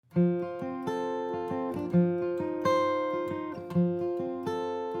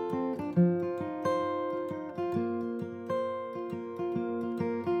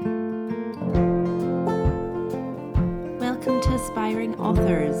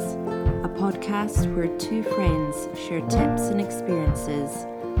Authors, a podcast where two friends share tips and experiences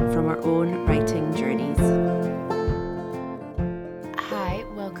from our own writing journeys. Hi,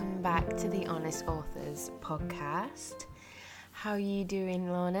 welcome back to the Honest Authors podcast. How are you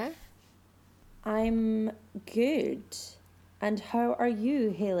doing, Lorna? I'm good. And how are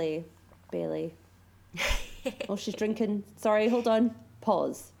you, Hayley Bailey? Oh, she's drinking. Sorry, hold on.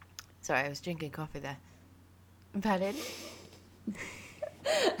 Pause. Sorry, I was drinking coffee there. Pardon?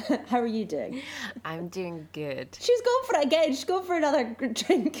 How are you doing? I'm doing good. She's going for it again. She's going for another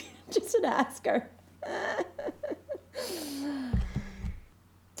drink. Just to ask her.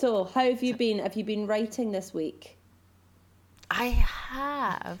 So, how have you been? Have you been writing this week? I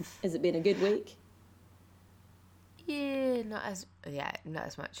have. Has it been a good week? Yeah, not as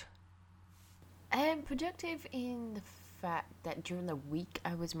much. Productive in the fact that during the week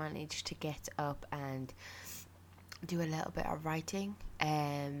I was managed to get up and do a little bit of writing,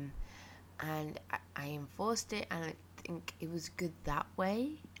 and I enforced it, and I think it was good that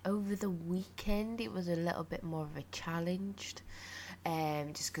way. Over the weekend it was a little bit more of a challenge,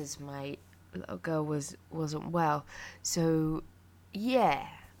 just because my little girl wasn't well. So yeah,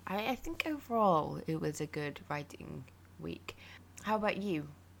 I think overall it was a good writing week. How about you?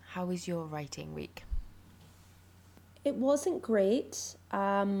 How was your writing week? It wasn't great.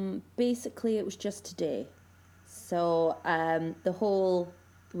 Basically it was just today. So the whole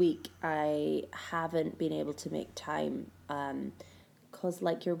week I haven't been able to make time, because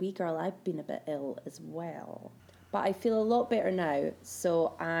like your wee girl, I've been a bit ill as well. But I feel a lot better now,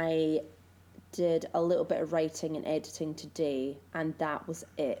 so I did a little bit of writing and editing today, and that was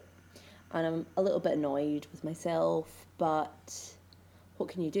it. And I'm a little bit annoyed with myself, but what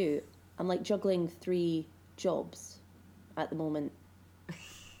can you do? I'm like juggling 3 jobs at the moment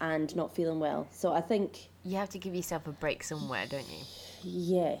and not feeling well. So I think... You have to give yourself a break somewhere, don't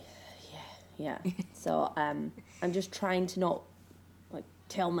you? Yeah. So I'm just trying to not like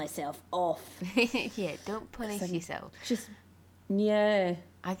tell myself off. Yeah, don't punish yourself. Yeah.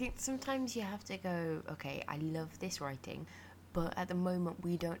 I think sometimes you have to go, okay, I love this writing, but at the moment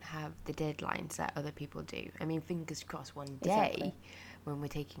we don't have the deadlines that other people do. I mean, fingers crossed one day, Exactly. when we're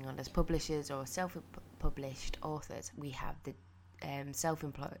taking on as publishers or self-published authors, we have the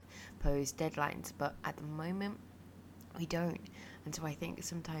self-imposed deadlines, but at the moment we don't. And so I think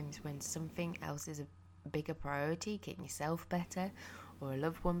sometimes when something else is a bigger priority, getting yourself better or a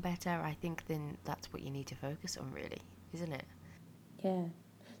loved one better, I think then that's what you need to focus on, really, isn't it? Yeah.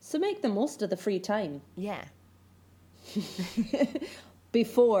 So make the most of the free time. Yeah.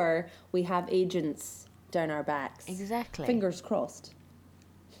 Before we have agents down our backs. Exactly. Fingers crossed.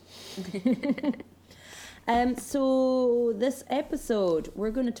 So this episode,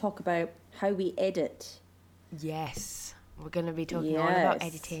 we're going to talk about how we edit. Yes. We're going to be talking all about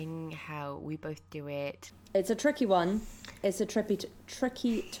editing, how we both do it. It's a tricky one. It's a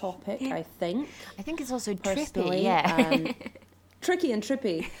tricky topic, I think. I think it's also personally, trippy, yeah. Tricky and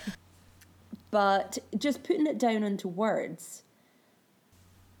trippy. But just putting it down into words,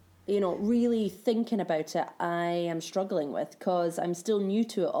 really thinking about it, I am struggling with, because I'm still new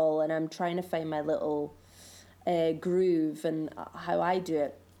to it all and I'm trying to find my little groove and how I do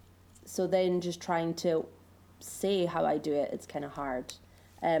it. So then just trying to say how I do it, it's kind of hard.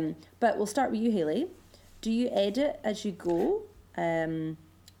 But we'll start with you, Hayley. Do you edit as you go?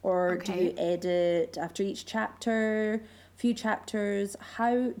 Or do you edit after each chapter, few chapters?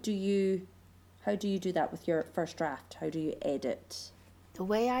 How do you do that with your first draft? How do you edit? The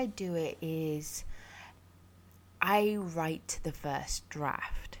way I do it is I write the first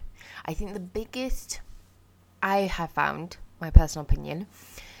draft. I think I have found, my personal opinion,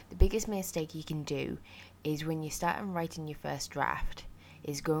 the biggest mistake you can do is when you start writing your first draft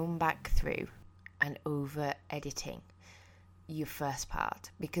is going back through and over editing your first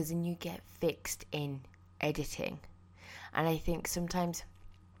part, because then you get fixed in editing. And I think sometimes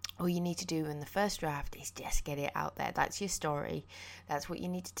all you need to do in the first draft is just get it out there. That's your story. That's what you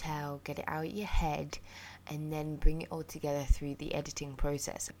need to tell. Get it out of your head and then bring it all together through the editing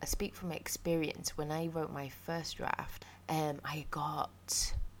process. I speak from experience. When I wrote my first draft, I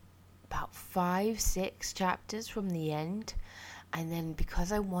got about 5-6 chapters from the end. And then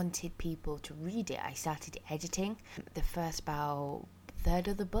because I wanted people to read it, I started editing the first about third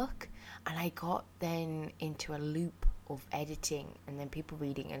of the book. And I got then into a loop of editing and then people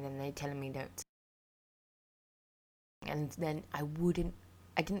reading and then they telling me notes, and then I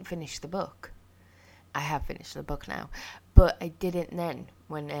didn't finish the book. I have finished the book now, but I didn't then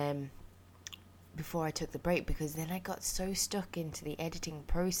when before I took the break, because then I got so stuck into the editing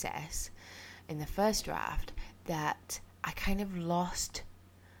process in the first draft that I kind of lost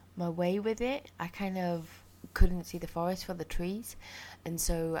my way with it. I kind of couldn't see the forest for the trees, and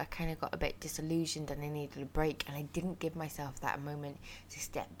so I kind of got a bit disillusioned and I needed a break, and I didn't give myself that moment to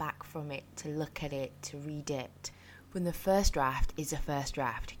step back from it, to look at it, to read it. When the first draft is a first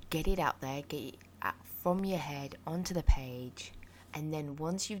draft, get it out there, get it out from your head onto the page, and then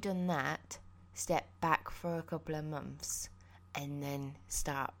once you've done that, step back for a couple of months and then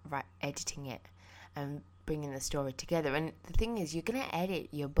start editing it and bringing the story together. And the thing is, you're going to edit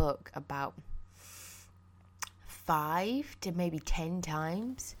your book about 5 to maybe 10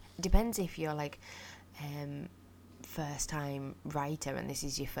 times. It depends if you're like first time writer and this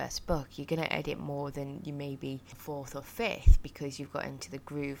is your first book. You're going to edit more than you maybe 4th or 5th because you've got into the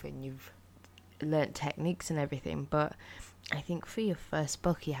groove and you've learnt techniques and everything. But I think for your first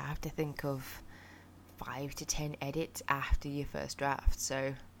book you have to think of 5 to 10 edits after your first draft.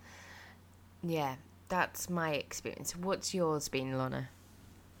 So yeah, that's my experience. What's yours been, Lorna?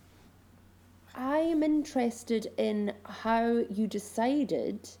 I am interested in how you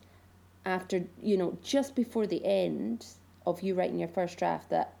decided after, just before the end of you writing your first draft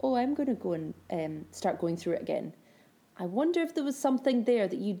that, I'm going to go and start going through it again. I wonder if there was something there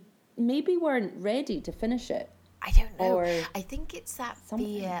that you maybe weren't ready to finish it. I don't know. Or I think it's that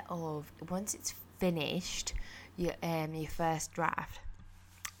fear of once it's finished, your first draft,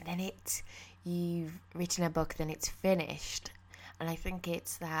 then you've written a book, then it's finished. And I think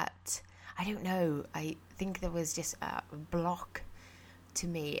it's that, I don't know, I think there was just a block to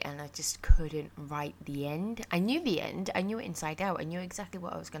me and I just couldn't write the end. I knew the end, I knew it inside out, I knew exactly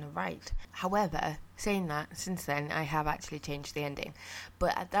what I was going to write. However, saying that, since then I have actually changed the ending.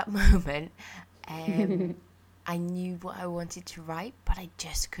 But at that moment, I knew what I wanted to write, but I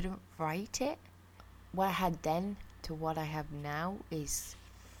just couldn't write it. What I had then to what I have now is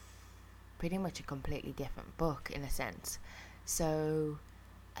pretty much a completely different book in a sense. So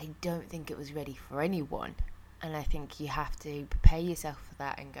I don't think it was ready for anyone. And I think you have to prepare yourself for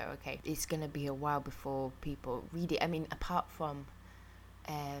that and go, okay, it's going to be a while before people read it. I mean, apart from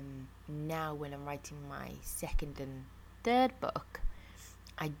now when I'm writing my second and third book,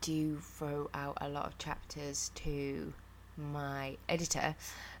 I do throw out a lot of chapters to my editor.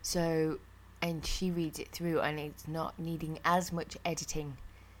 And she reads it through and it's not needing as much editing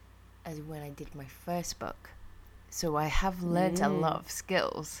as when I did my first book. So I have learnt a lot of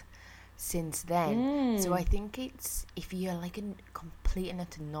skills since then. So I think it's, if you're like a complete and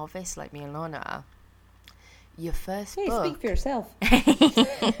utter novice like me and Lorna are, your first book... speak for yourself.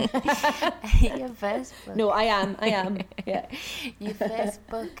 Your first book... No, I am. Yeah. Your first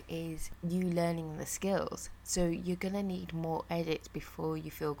book is you learning the skills. So you're going to need more edits before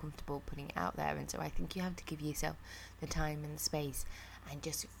you feel comfortable putting it out there. And so I think you have to give yourself the time and the space and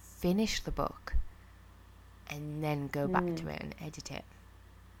just finish the book and then go back to it and edit it.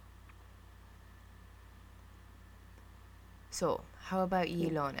 So, how about you,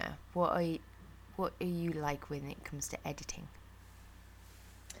 Lorna? What are you like when it comes to editing?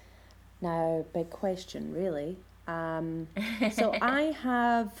 Now, big question, really. So I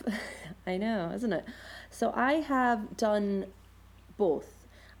have, I know, isn't it? So I have done both.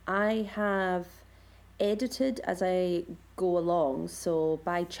 I have edited as I go along, so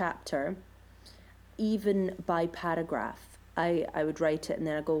by chapter, even by paragraph. I would write it and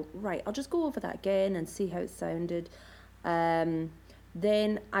then I go, right, I'll just go over that again and see how it sounded.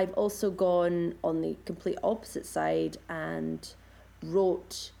 Then I've also gone on the complete opposite side and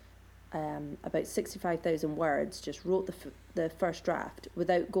wrote about 65,000 words, just wrote the first draft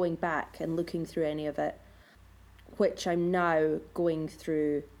without going back and looking through any of it, which I'm now going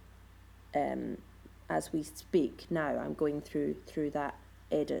through as we speak. Now I'm going through that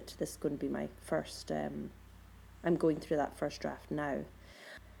edit. This is going to be my first, I'm going through that first draft now.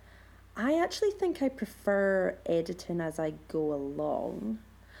 I actually think I prefer editing as I go along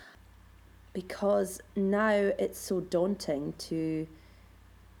because now it's so daunting to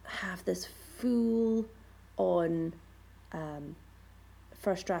have this full on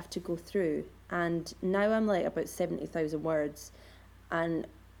first draft to go through, and now I'm like about 70,000 words, and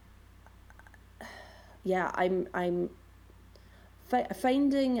yeah, I'm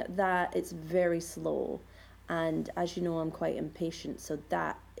finding that it's very slow. And as you know, I'm quite impatient, so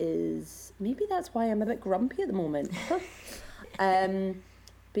maybe that's why I'm a bit grumpy at the moment.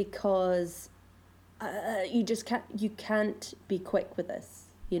 Because you can't be quick with this.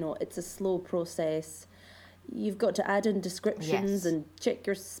 It's a slow process. You've got to add in descriptions and check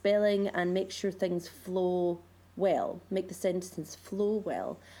your spelling and make sure things flow well, make the sentences flow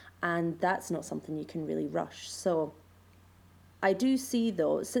well, and that's not something you can really rush. So I do see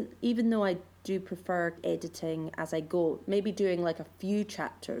though, even though I do prefer editing as I go, maybe doing like a few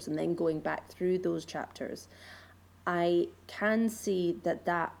chapters and then going back through those chapters. I can see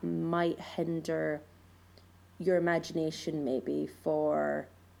that might hinder your imagination maybe for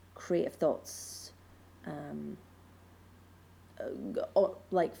creative thoughts,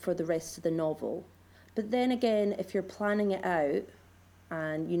 like for the rest of the novel. But then again, if you're planning it out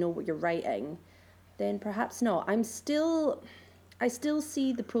and you know what you're writing, then perhaps not. I still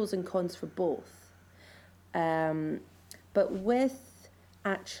see the pros and cons for both. But with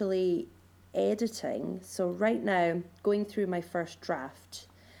actually editing, so right now, going through my first draft,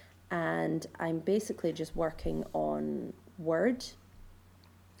 and I'm basically just working on Word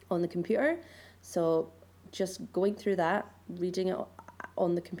on the computer. So just going through that, reading it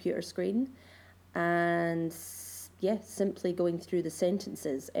on the computer screen, and yeah, simply going through the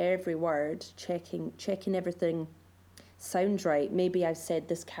sentences, every word, checking everything sounds right. Maybe I've said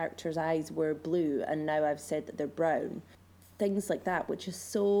this character's eyes were blue and now I've said that they're brown. Things like that, which is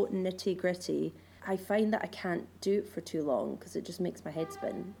so nitty gritty. I find that I can't do it for too long because it just makes my head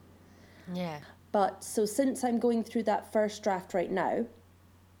spin. Yeah. But so since I'm going through that first draft right now,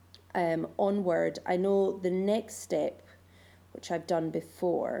 on Word, I know the next step, which I've done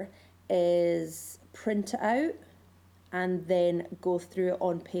before, is print it out and then go through it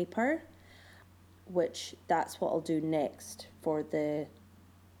on paper, which that's what I'll do next for the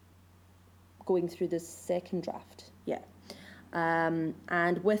going through the second draft. Yeah.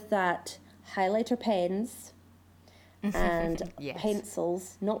 And with that, highlighter pens and Yes.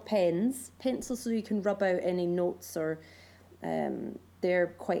 pencils, not pens, pencils so you can rub out any notes or they're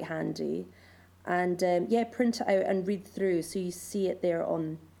quite handy. And print it out and read through so you see it there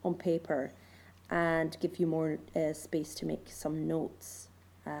on paper and give you more space to make some notes.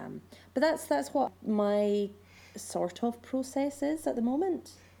 But that's what my sort of process is at the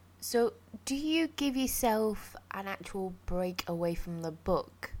moment. So, do you give yourself an actual break away from the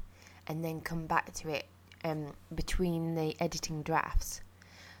book and then come back to it between the editing drafts?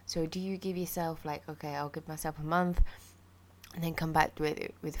 So, do you give yourself like, okay, I'll give myself a month and then come back to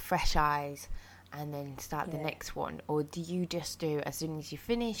it with fresh eyes and then start the next one? Or do you just do, as soon as you're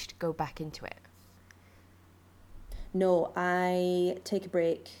finished, go back into it? No, I take a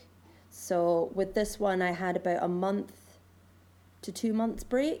break. So with this one, I had about a month to 2 months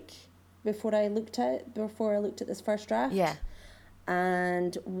break before I looked at this first draft. Yeah.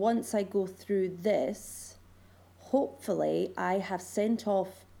 And once I go through this, hopefully I have sent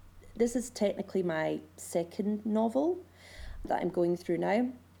off, this is technically my second novel that I'm going through now.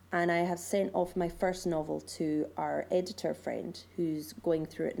 And I have sent off my first novel to our editor friend who's going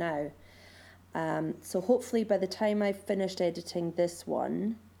through it now. So hopefully by the time I've finished editing this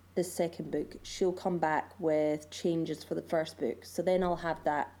second book, she'll come back with changes for the first book. So then I'll have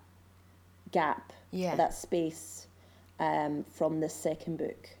that gap, that space from the second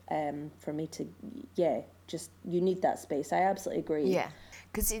book for me to, you need that space. I absolutely agree. Yeah,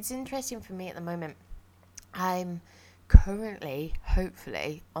 because it's interesting for me at the moment. I'm currently,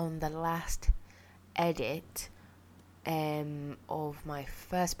 hopefully, on the last edit of my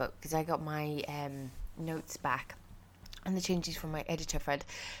first book, because I got my notes back and the changes from my editor friend.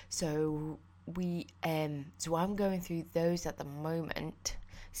 So I'm going through those at the moment,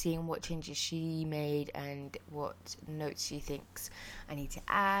 seeing what changes she made and what notes she thinks I need to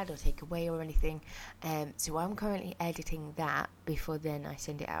add or take away or anything. So I'm currently editing that before then I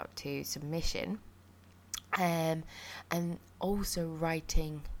send it out to submission. And also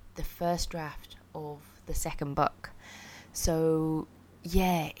writing the first draft of the second book. So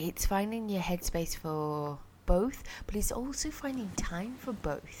yeah, it's finding your headspace for both, but it's also finding time for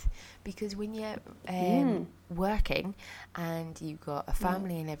both, because when you're working and you've got a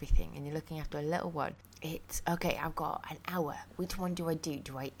family and everything and you're looking after a little one, it's okay, I've got an hour, which one do?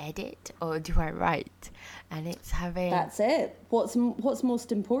 Do I edit or do I write? And it's having, that's it, what's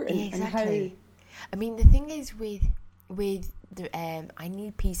most important. Exactly. And how, I mean, the thing is with the I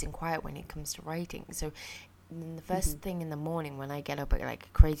need peace and quiet when it comes to writing. So the first thing in the morning when I get up at like a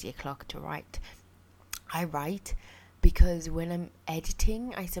crazy o'clock to write, I write, because when I'm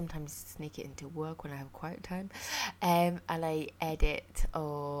editing, I sometimes sneak it into work when I have quiet time, and I edit,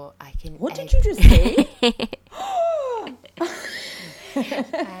 or I can. What did you just say?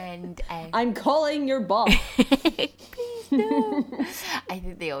 And I'm calling your boss. Please no. I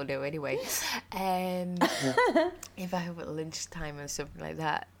think they all know anyway. If I have at lunchtime or something like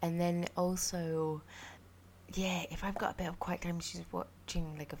that, and then also, if I've got a bit of quiet time, she's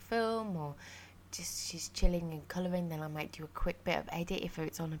watching like a film or she's chilling and colouring, then I might do a quick bit of edit if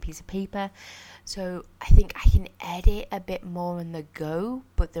it's on a piece of paper. So I think I can edit a bit more on the go,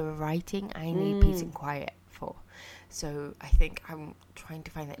 but the writing I need peace and quiet for. So I think I'm trying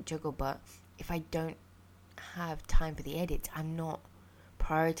to find that juggle, but if I don't have time for the edits, I'm not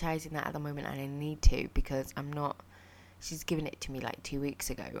prioritizing that at the moment, and I need to, because I'm not. She's given it to me like 2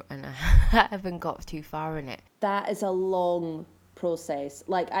 weeks ago, and I haven't got too far in it. That is a long process.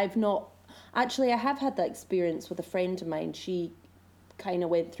 Like, I have had that experience with a friend of mine. She kind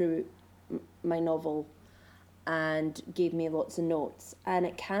of went through my novel and gave me lots of notes, and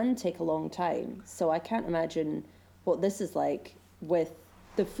it can take a long time. So I can't imagine what this is like with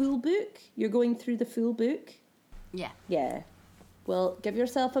the full book. You're going through the full book? Yeah. Yeah. Well, give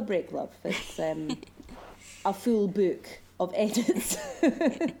yourself a break, love. It's a full book of edits.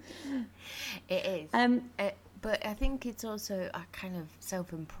 It is. But I think it's also a kind of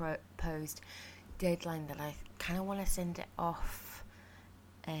self-imposed deadline that I kind of want to send it off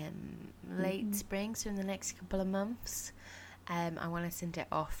late spring, so in the next couple of months. I want to send it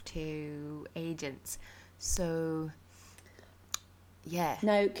off to agents. So, yeah.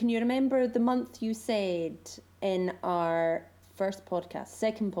 Now, can you remember the month you said in our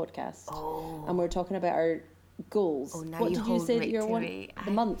second podcast? Oh. And we were talking about our goals. Oh, now what you did you hold say that victory.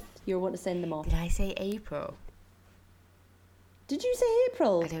 the month you want to send them off? Did I say April? Did you say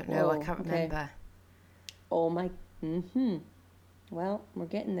April? I don't know. Oh, I can't remember. Oh my. Well, we're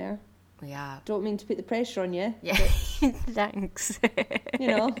getting there. We are. Don't mean to put the pressure on you. Yeah. Thanks. You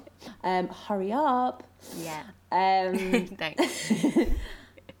know, hurry up. Yeah. Thanks.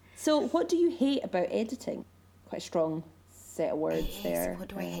 So, what do you hate about editing? Quite a strong set of words there. What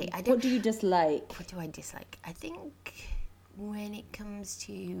do I hate? What do you dislike? What do I dislike? I think when it comes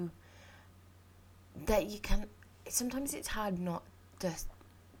to that, sometimes it's hard not to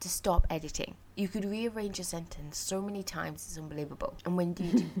stop editing. You could rearrange a sentence so many times, it's unbelievable. And when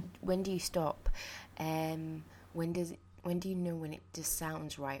do you stop? When do you know when it just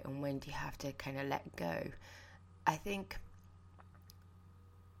sounds right, and when do you have to kind of let go? I think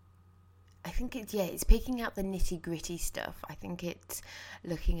it's picking out the nitty-gritty stuff. I think it's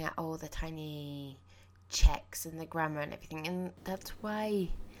looking at all the tiny checks and the grammar and everything, and that's why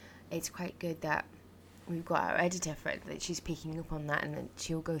it's quite good that we've got our editor friend, that she's picking up on that, and then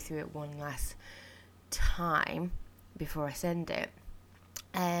she'll go through it one last time before I send it.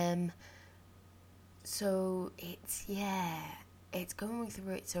 So it's going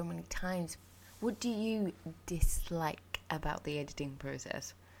through it so many times. What do you dislike about the editing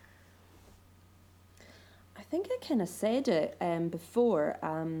process? I think I kind of said it before.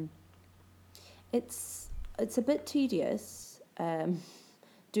 It's a bit tedious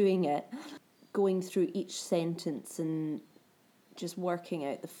doing it, going through each sentence and just working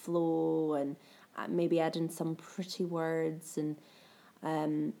out the flow, and maybe adding some pretty words. And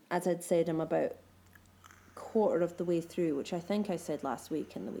as I'd said, I'm about quarter of the way through, which I think I said last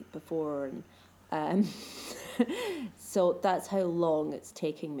week and the week before, and so that's how long it's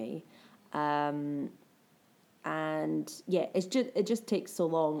taking me. And yeah, it just takes so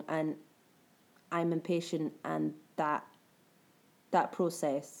long, and I'm impatient, and that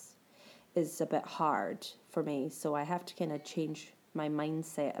process is a bit hard for me, so I have to kind of change my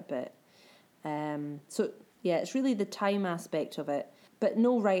mindset a bit. So yeah, it's really the time aspect of it. But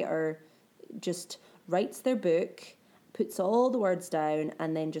no writer just writes their book, puts all the words down,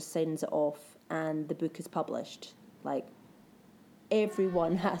 and then just sends it off, and the book is published. Like,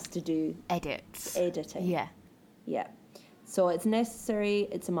 everyone has to do editing. Yeah. So it's necessary,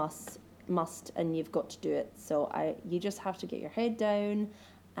 it's a must, and you've got to do it. So you just have to get your head down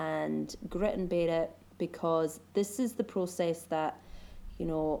and grit and bear it, because this is the process that,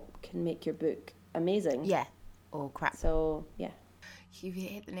 can make your book amazing. Yeah. Oh, crap. So, yeah. You've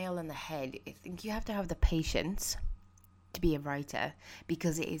hit the nail on the head. I think you have to have the patience to be a writer,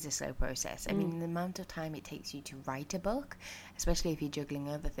 because it is a slow process. I mean, the amount of time it takes you to write a book, especially if you're juggling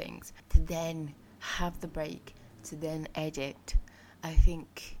other things, to then have the break, to then edit, I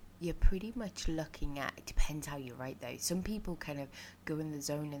think you're pretty much looking at, it depends how you write though. Some people kind of go in the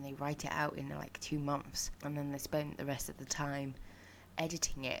zone and they write it out in like 2 months, and then they spend the rest of the time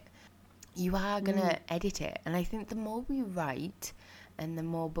editing it. You are going to edit it, and I think the more we write and the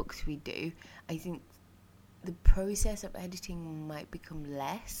more books we do, I think the process of editing might become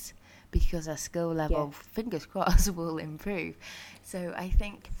less, because our skill level, fingers crossed, will improve. So I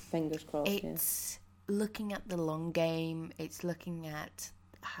think fingers crossed, it's looking at the long game. It's looking at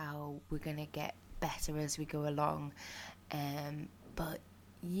how we're going to get better as we go along. But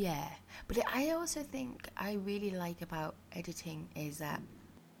I also think I really like about editing is that...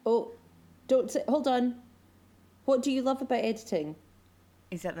 Oh, don't say, hold on. What do you love about editing?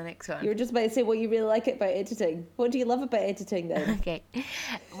 Is that the next one? You were just about to say what you really like about editing. What do you love about editing then? Okay.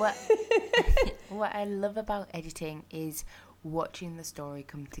 What I love about editing is watching the story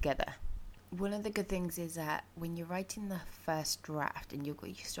come together. One of the good things is that when you're writing the first draft and you've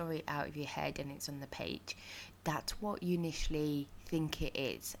got your story out of your head and it's on the page, that's what you initially think it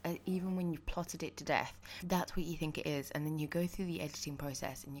is. Even when you've plotted it to death, that's what you think it is. And then you go through the editing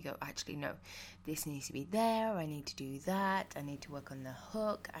process and you go, actually, no, this needs to be there. I need to do that. I need to work on the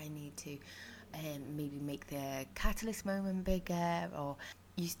hook. I need to maybe make the catalyst moment bigger, or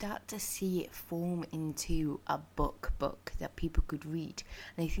you start to see it form into a book that people could read.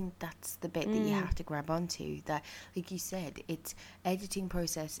 And I think that's the bit that you have to grab onto, that, like you said, its editing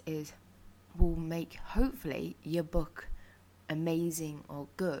process will make, hopefully, your book amazing or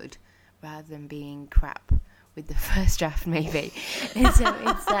good rather than being crap with the first draft, maybe. And so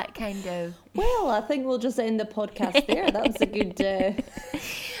it's that kind of... Well, I think we'll just end the podcast there. That was a good good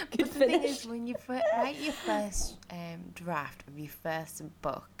but the finish. thing is, when you write your first draft of your first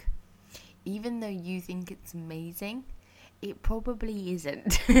book, even though you think it's amazing, it probably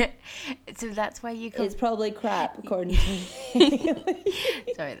isn't. So that's why you It's probably crap, according to me.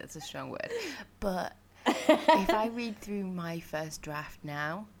 Sorry, that's a strong word. But if I read through my first draft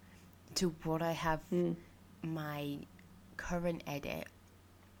now to what I have my current edit,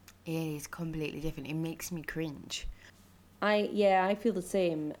 it is completely different. It makes me cringe. I feel the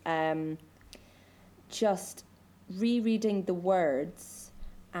same. Just rereading the words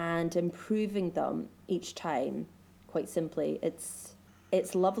and improving them each time, quite simply,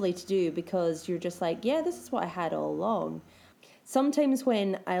 it's lovely to do, because you're just like, yeah, this is what I had all along. Sometimes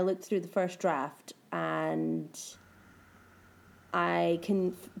when I look through the first draft and I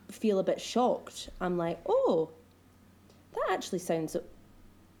can feel a bit shocked, I'm like, oh, that actually sounds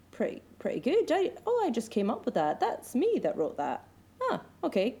pretty good. I just came up with that. That's me that wrote that. Ah,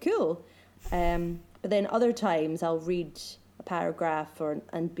 okay, cool. But then other times I'll read a paragraph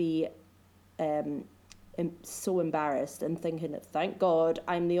and be so embarrassed and thinking, thank God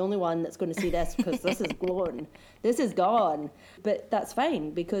I'm the only one that's going to see this, because this is gone. This is gone. But that's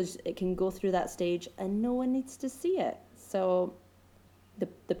fine, because it can go through that stage and no one needs to see it. So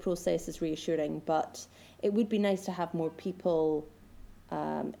the process is reassuring, but it would be nice to have more people,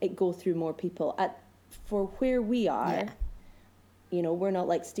 it go through more people. For where we are, we're not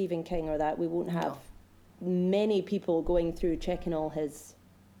like Stephen King or that. We won't have many people going through checking all his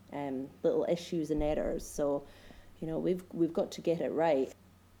little issues and errors. So, we've got to get it right.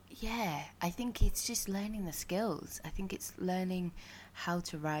 Yeah, I think it's just learning the skills. I think it's learning how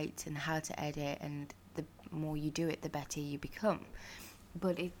to write and how to edit, and the more you do it, the better you become.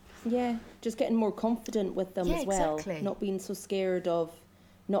 But just getting more confident with them as well. Exactly. Not being so scared of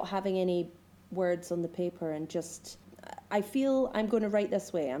not having any words on the paper, and just, I feel I'm going to write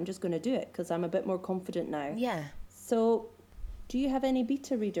this way. I'm just going to do it because I'm a bit more confident now. Yeah. So, do you have any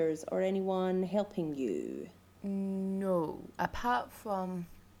beta readers or anyone helping you? No, apart from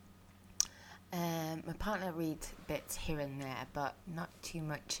my partner reads bits here and there, but not too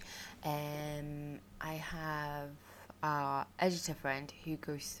much. I have our editor friend who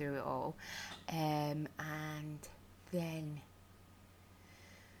goes through it all, and then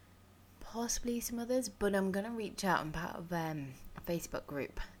possibly some others, but I'm going to reach out. I'm part of a Facebook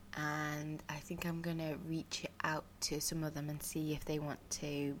group, and I think I'm going to reach out to some of them and see if they want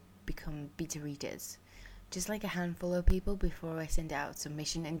to become beta readers. Just like a handful of people before I send out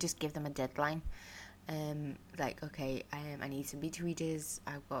submission, and just give them a deadline. I need some beta readers.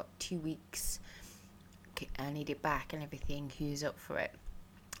 I've got 2 weeks. I need it back and everything. Who's up for it?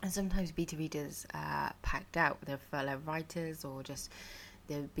 And sometimes beta readers are packed out. They're fellow writers, or just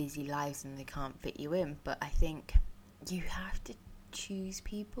their busy lives and they can't fit you in. But I think you have to choose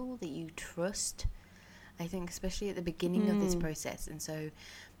people that you trust. I think especially at the beginning of this process. And so,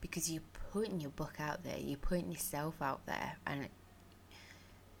 because you're putting your book out there, you're putting yourself out there, and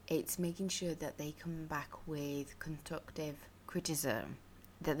it's making sure that they come back with constructive criticism,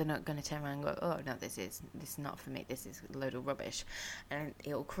 that they're not going to turn around and go, oh no, this is not for me, this is a load of rubbish, and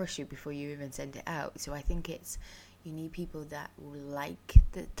it'll crush you before you even send it out. So I think you need people that will like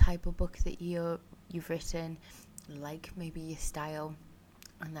the type of book that you've written, like maybe your style,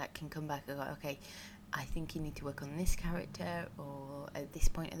 and that can come back and go, okay, I think you need to work on this character, or at this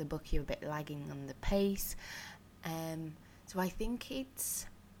point of the book you're a bit lagging on the pace. So I think it's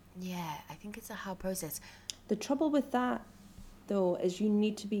a hard process. The trouble with that, though, is you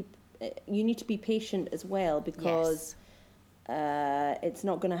need to be patient as well, because it's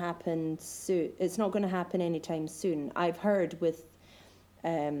not going to happen soon. It's not going to happen anytime soon. I've heard with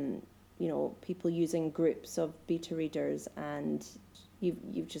people using groups of beta readers, and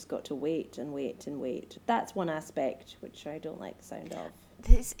you've just got to wait and wait and wait. That's one aspect which I don't like the sound of.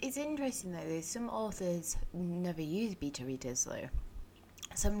 It's interesting though. There's some authors never use beta readers though.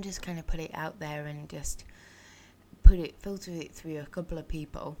 Some just kind of put it out there and just filter it through a couple of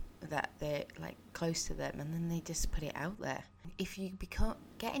people that they're like close to them, and then they just put it out there. If you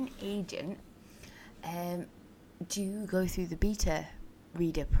get an agent, do you go through the beta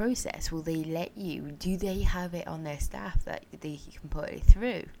reader process? Will they let you? Do they have it on their staff that they can put it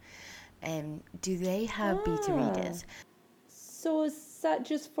through? Do they have beta readers? So is that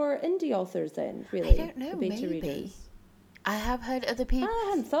just for indie authors then, really? I don't know, the beta maybe. Readers? I have heard other people, I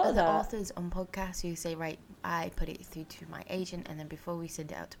hadn't thought of other that. authors on podcasts who say, right, I put it through to my agent, and then before we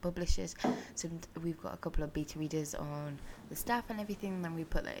send it out to publishers, so we've got a couple of beta readers on the staff and everything, and then we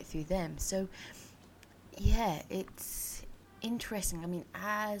put that through them. So, yeah, it's interesting. I mean,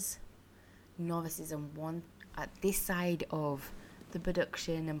 as novices at this side of the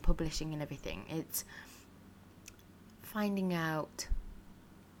production and publishing and everything, it's finding out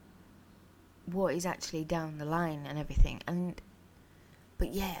what is actually down the line and everything.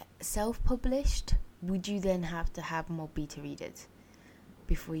 But yeah, self-published, would you then have to have more beta readers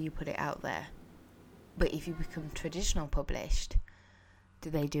before you put it out there? But if you become traditional published, do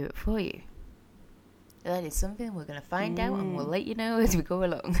they do it for you? That is something we're going to find out, and we'll let you know as we go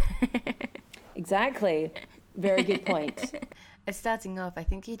along. Exactly. Very good point. As starting off, I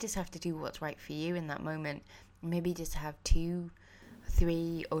think you just have to do what's right for you in that moment. Maybe just have 2,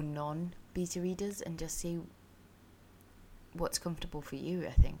 3 or none beta readers and just see what's comfortable for you,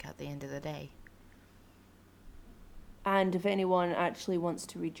 I think, at the end of the day. And if anyone actually wants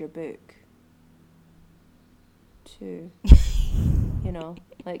to read your book too,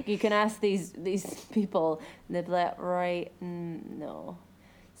 like you can ask these people and they'll be like, right, no.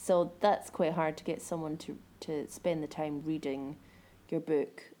 So that's quite hard to get someone to spend the time reading your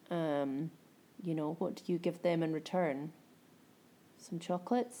book. What do you give them in return? Some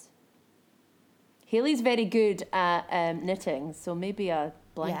chocolates? Haley's very good at knitting, so maybe a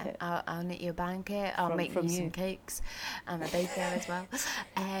blanket. Yeah, I'll knit you a blanket. I'll make you some cakes. I'm a baker as well.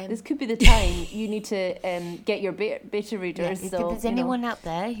 This could be the time you need to get your beta readers. If there's anyone out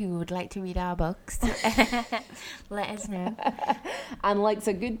there who would like to read our books, let us know. And likes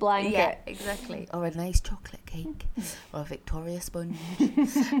a good blanket. Yeah, exactly. Or a nice chocolate cake. Or a Victoria sponge.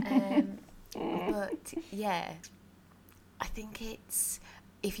 But yeah, I think it's,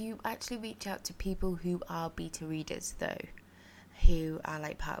 if you actually reach out to people who are beta readers though, who are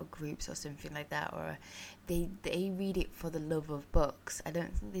like part of groups or something like that, or they read it for the love of books, I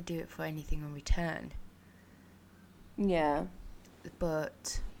don't think they do it for anything in return. Yeah.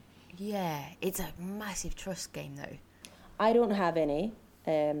 But yeah, it's a massive trust game though. I don't have any,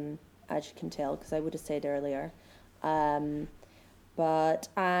 as you can tell, because I would have said earlier. But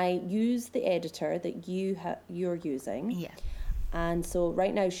I use the editor that you're using. Yeah. And so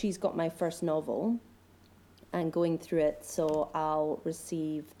right now she's got my first novel and going through it. So I'll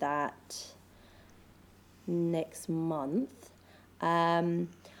receive that next month.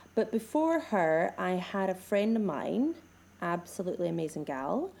 But before her, I had a friend of mine, absolutely amazing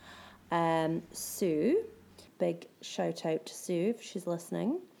gal, Sue. Big shout out to Sue if she's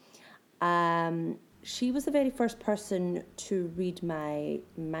listening. She was the very first person to read my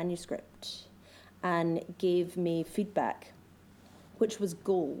manuscript and gave me feedback, which was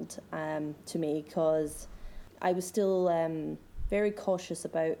gold to me, because I was still very cautious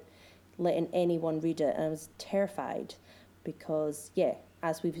about letting anyone read it, and I was terrified because, yeah,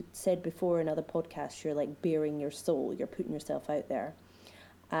 as we've said before in other podcasts, you're like bearing your soul, you're putting yourself out there.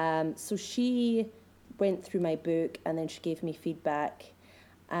 So she went through my book and then she gave me feedback,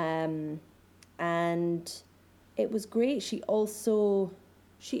 and it was great. She also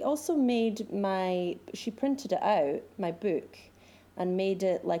made she printed it out, my book, and made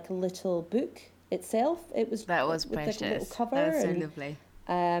it like a little book itself. That was precious. Like a little cover. That was so lovely.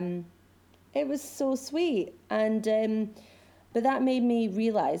 It was so sweet, and but that made me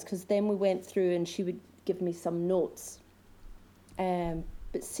realise, because then we went through and she would give me some notes,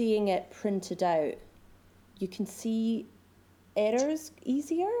 but seeing it printed out, you can see errors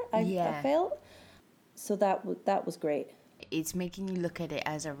easier. I felt. So that was great. It's making you look at it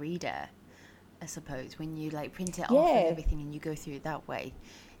as a reader, I suppose. When you like print it off and everything and you go through it that way,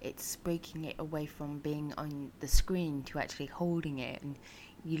 it's breaking it away from being on the screen to actually holding it, and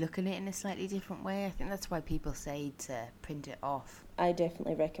you look at it in a slightly different way. I think that's why people say to print it off. I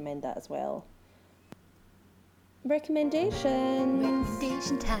definitely recommend that as well. Recommendation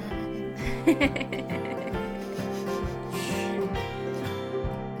time.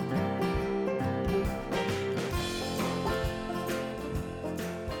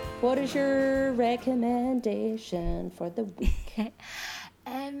 What is your recommendation for the week?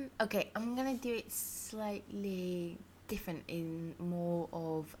 Okay, I'm gonna do it slightly different in more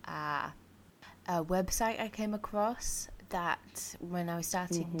of a website I came across that when I was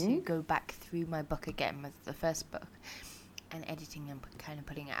starting to go back through my book again, the first book, and editing and kind of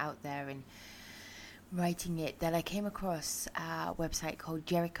putting it out there and writing it, that I came across a website called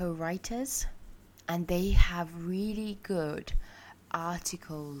Jericho Writers, and they have really good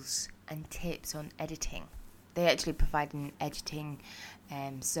articles and tips on editing. They actually provide an editing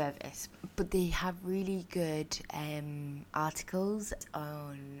service, but they have really good articles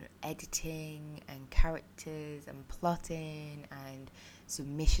on editing and characters and plotting and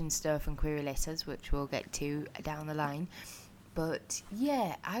submission stuff and query letters, which we'll get to down the line. But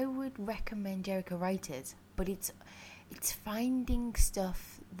yeah, I would recommend Jericho Writers, but it's finding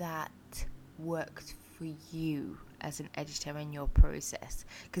stuff that worked for you as an editor in your process,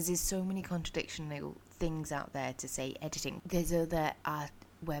 because there's so many contradictional things out there to say editing. There's other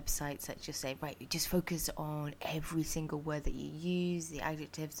websites that just say, right, you just focus on every single word that you use, the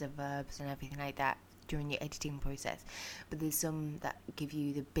adjectives, the verbs and everything like that during your editing process. But there's some that give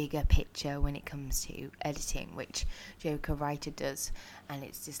you the bigger picture when it comes to editing, which Jericho Writer does. And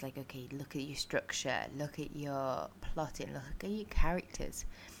it's just like, okay, look at your structure, look at your plotting, look at your characters,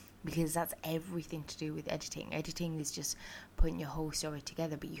 because that's everything to do with editing. Editing is just putting your whole story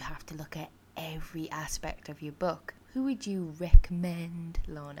together, but you have to look at every aspect of your book. Who would you recommend,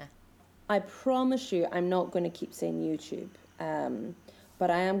 Lorna? I promise you I'm not going to keep saying YouTube, but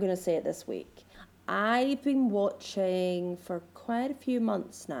I am going to say it this week. I've been watching for quite a few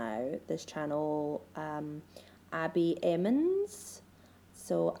months now this channel, Abby Emmons.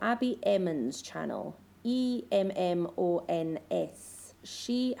 So Abby Emmons channel, Emmons.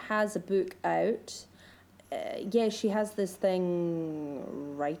 She has a book out. She has this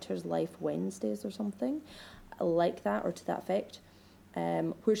thing, Writer's Life Wednesdays or something like that, or to that effect,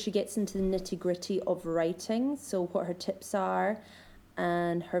 where she gets into the nitty-gritty of writing, so what her tips are,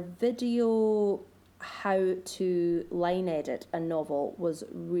 and her video how to line edit a novel was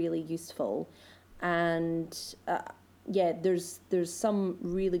really useful. And there's some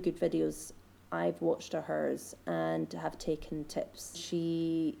really good videos I've watched of hers and have taken tips.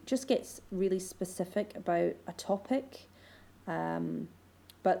 She just gets really specific about a topic,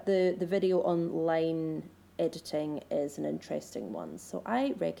 but the video on line editing is an interesting one, so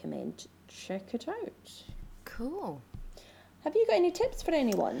I recommend check it out. Cool. Have you got any tips for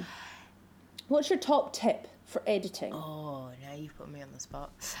anyone? What's your top tip for editing? Oh, now you've put me on the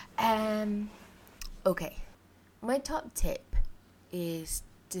spot. Okay. My top tip is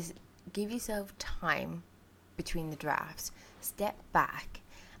to give yourself time between the drafts. Step back,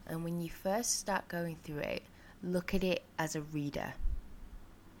 and when you first start going through it, look at it as a reader.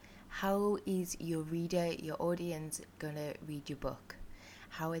 How is your reader, your audience, going to read your book?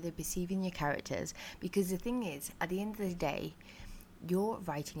 How are they perceiving your characters? Because the thing is, at the end of the day, you're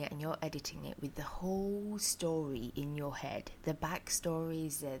writing it and you're editing it with the whole story in your head. The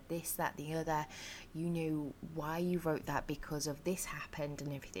backstories, the this, that, the other. You know why you wrote that because of this happened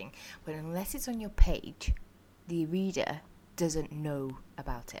and everything. But unless it's on your page, the reader doesn't know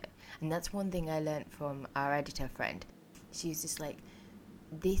about it. And that's one thing I learned from our editor friend. She was just like,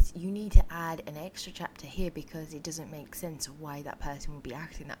 this, you need to add an extra chapter here because it doesn't make sense why that person would be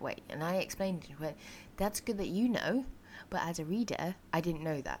acting that way. And I explained to her, that's good that you know, but as a reader, I didn't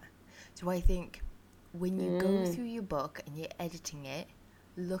know that. So I think when you go through your book and you're editing it,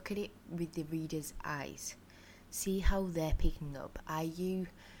 look at it with the reader's eyes. See how they're picking up. Are you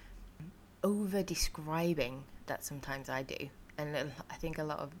over describing? That sometimes I do, and I think a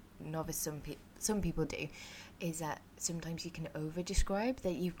lot of novice, some people do, is that sometimes you can over describe,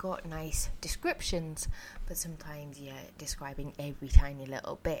 that you've got nice descriptions, but sometimes you're describing every tiny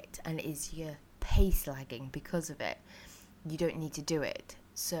little bit, and is your pace lagging because of it? You don't need to do it.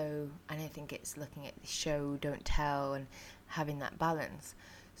 So, and I think it's looking at the show, don't tell, and having that balance.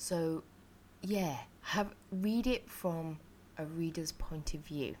 So yeah, read it from a reader's point of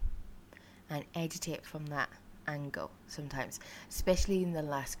view and edit it from that angle sometimes, especially in the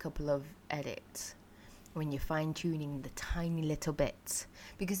last couple of edits when you're fine-tuning the tiny little bits,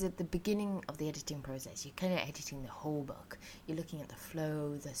 because at the beginning of the editing process you're kind of editing the whole book. You're looking at the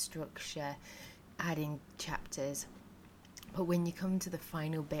flow, the structure, adding chapters, but when you come to the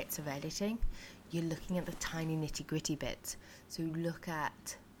final bits of editing, you're looking at the tiny nitty-gritty bits. So look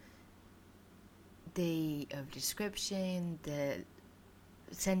at the description, the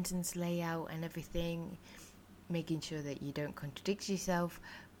sentence layout and everything, making sure that you don't contradict yourself.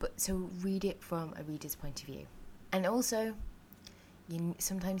 But so read it from a reader's point of view. And also,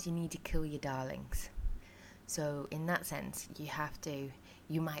 sometimes you need to kill your darlings. So in that sense,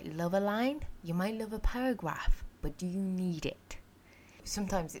 you might love a line, you might love a paragraph, but do you need it?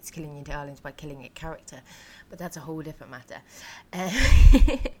 Sometimes it's killing your darlings by killing a character, but that's a whole different matter.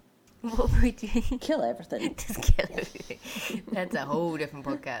 What would you... Kill everything. Just kill everything. That's a whole different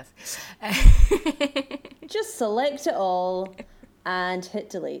podcast. Just select it all and hit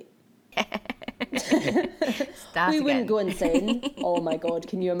delete. We wouldn't go insane. Oh my god,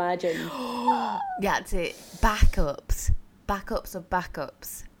 can you imagine? That's it. Backups of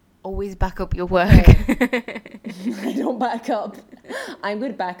backups. Always back up your work. I don't back up. I'm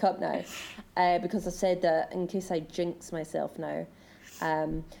going to back up now because I said that in case I jinx myself now.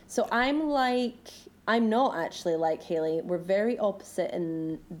 So I'm not actually like Hayley. We're very opposite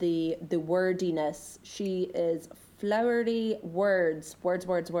in the wordiness. She is flowery words.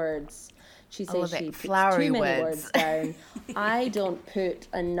 She says she puts too many words down. I don't put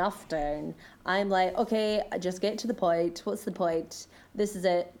enough down. I'm like, okay, just get to the point. What's the point? This is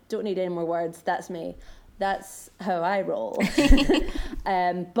it. Don't need any more words. That's me. That's how I roll.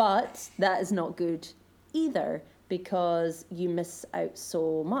 But that is not good either, because you miss out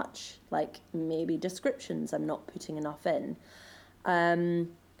so much. Like maybe descriptions I'm not putting enough in.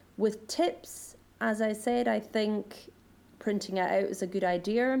 With tips, as I said, I think printing it out is a good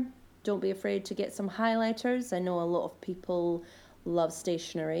idea. Don't be afraid to get some highlighters. I know a lot of people love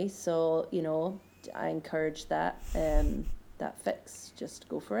stationery, so, I encourage that. That fix, just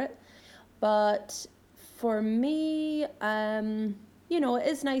go for it. But for me, it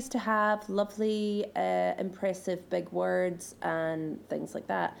is nice to have lovely, impressive big words and things like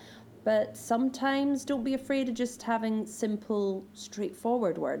that. But sometimes don't be afraid of just having simple,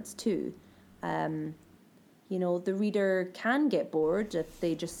 straightforward words too. The reader can get bored if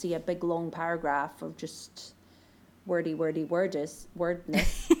they just see a big long paragraph of just wordness.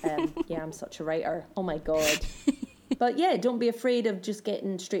 Yeah, I'm such a writer. Oh my God. But yeah, don't be afraid of just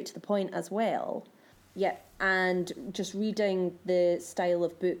getting straight to the point as well. Yeah, and just reading the style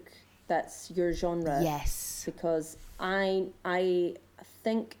of book that's your genre. Yes. Because I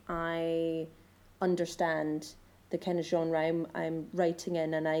think I understand the kind of genre I'm writing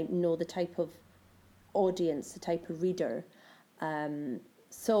in, and I know the type of audience, the type of reader.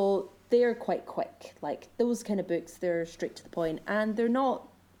 So they're quite quick. Like those kind of books, they're straight to the point, and they're not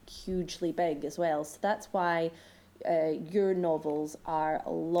hugely big as well. So that's why your novels are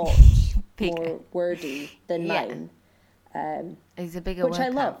a lot more wordy than mine. It's a bigger which I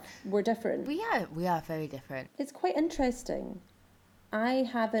love. We're different. We are very different. It's quite interesting. I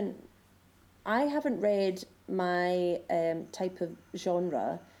haven't read my type of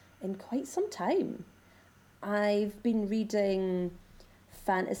genre in quite some time. I've been reading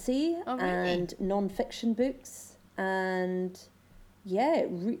fantasy and non-fiction books, and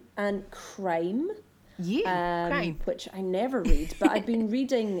and crime. Crime, which I never read, but I've been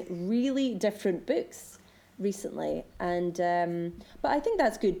reading really different books recently, and but I think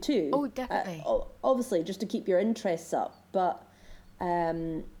that's good too. Oh, definitely. Obviously, just to keep your interests up, but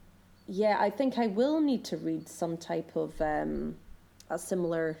I think I will need to read some type of a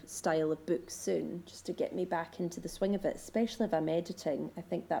similar style of book soon, just to get me back into the swing of it, especially if I'm editing. I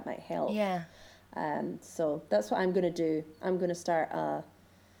think that might help. Yeah. So that's what I'm going to do. I'm going to start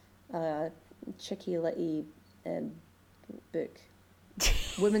a chicky litty book.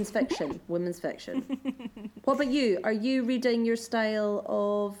 Women's fiction. What about you? Are you reading your style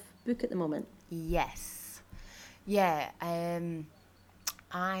of book at the moment? Yes. Yeah.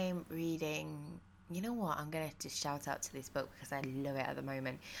 I'm reading... You know what? I'm going to just shout out to this book because I love it at the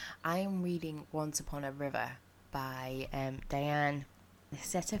moment. I'm reading Once Upon a River by Diane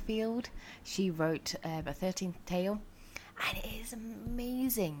Setterfield. She wrote A 13th Tale, and it is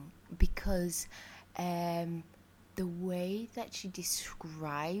amazing because the way that she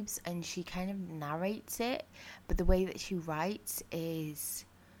describes, and she kind of narrates it, but the way that she writes is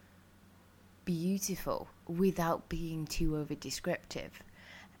beautiful without being too over descriptive.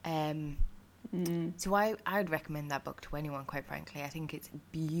 So I'd recommend that book to anyone, quite frankly. I think it's a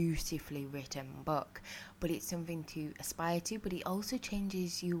beautifully written book, but it's something to aspire to, but it also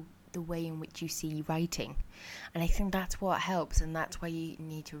changes the way in which you see writing. And I think that's what helps, and that's why you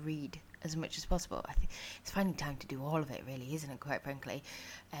need to read as much as possible. I think it's finding time to do all of it, really, isn't it, quite frankly?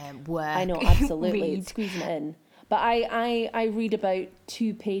 Work, I know, absolutely. read. It's squeezing it in. But I read about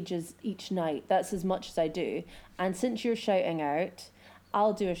 2 pages each night. That's as much as I do. And since you're shouting out,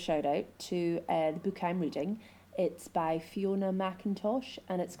 I'll do a shout out to the book I'm reading. It's by Fiona McIntosh,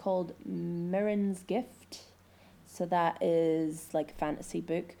 and it's called Mirren's Gift. So that is like a fantasy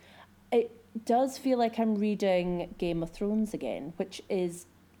book. It does feel like I'm reading Game of Thrones again, which is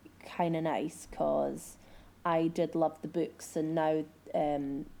kind of nice because I did love the books, and now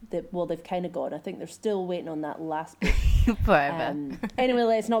they've kind of gone. I think they're still waiting on that last book. Forever. Anyway,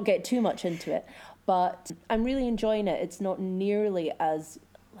 let's not get too much into it, but I'm really enjoying it. It's not nearly as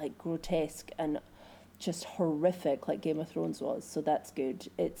like grotesque and just horrific like Game of Thrones was, so that's good.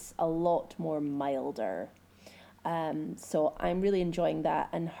 It's a lot more milder. So I'm really enjoying that,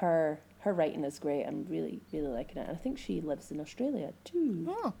 and her writing is great. I'm really, really liking it. And I think she lives in Australia too.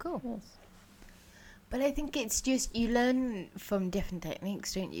 Oh, cool. Yes. But I think it's just, you learn from different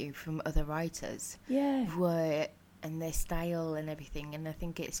techniques, don't you, from other writers? Yeah. And their style and everything. And I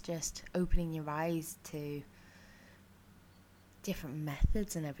think it's just opening your eyes to different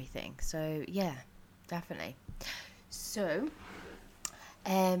methods and everything. So, yeah, definitely. So,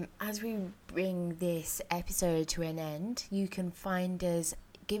 as we bring this episode to an end, you can find us,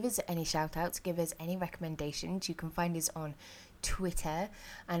 give us any shout outs, give us any recommendations. You can find us on Twitter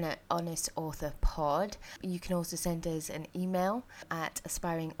and at Honest Author Pod. You can also send us an email at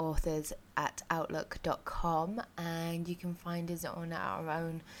aspiringauthors@outlook.com, and you can find us on our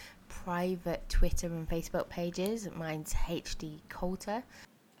own private Twitter and Facebook pages. Mine's HD Coulter.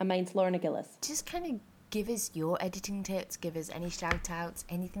 And mine's Lorna Gillis. Just kind of give us your editing tips, give us any shout outs,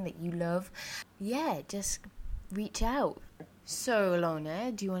 anything that you love. Yeah, just reach out. So,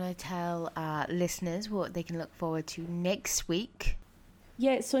 Lorna, do you want to tell our listeners what they can look forward to next week?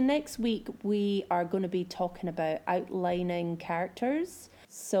 Yeah, so next week we are going to be talking about outlining characters.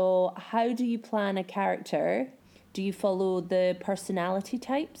 So how do you plan a character? Do you follow the personality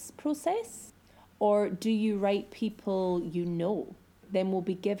types process? Or do you write people you know? Then we'll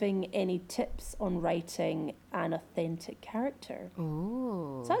be giving any tips on writing an authentic character.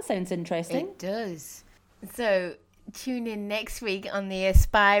 Ooh. So that sounds interesting. It does. So tune in next week on the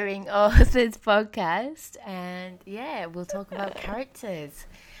Aspiring Authors podcast, and yeah, we'll talk about characters,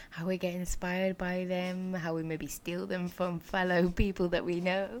 how we get inspired by them, how we maybe steal them from fellow people that we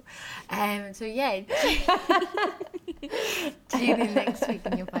know. So yeah, tune in next week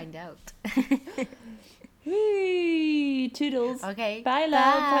and you'll find out. Whee, toodles. Okay. Bye, love.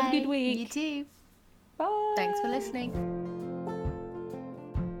 Bye. Have a good week. You too. Bye. Thanks for listening.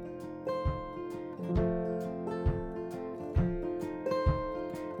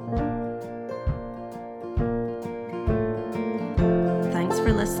 Thanks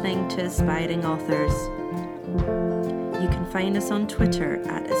for listening to Aspiring Authors. You can find us on Twitter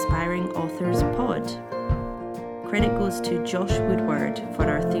at Aspiring Authors Pod. Credit goes to Josh Woodward for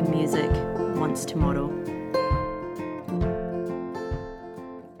our theme music, Once Tomorrow.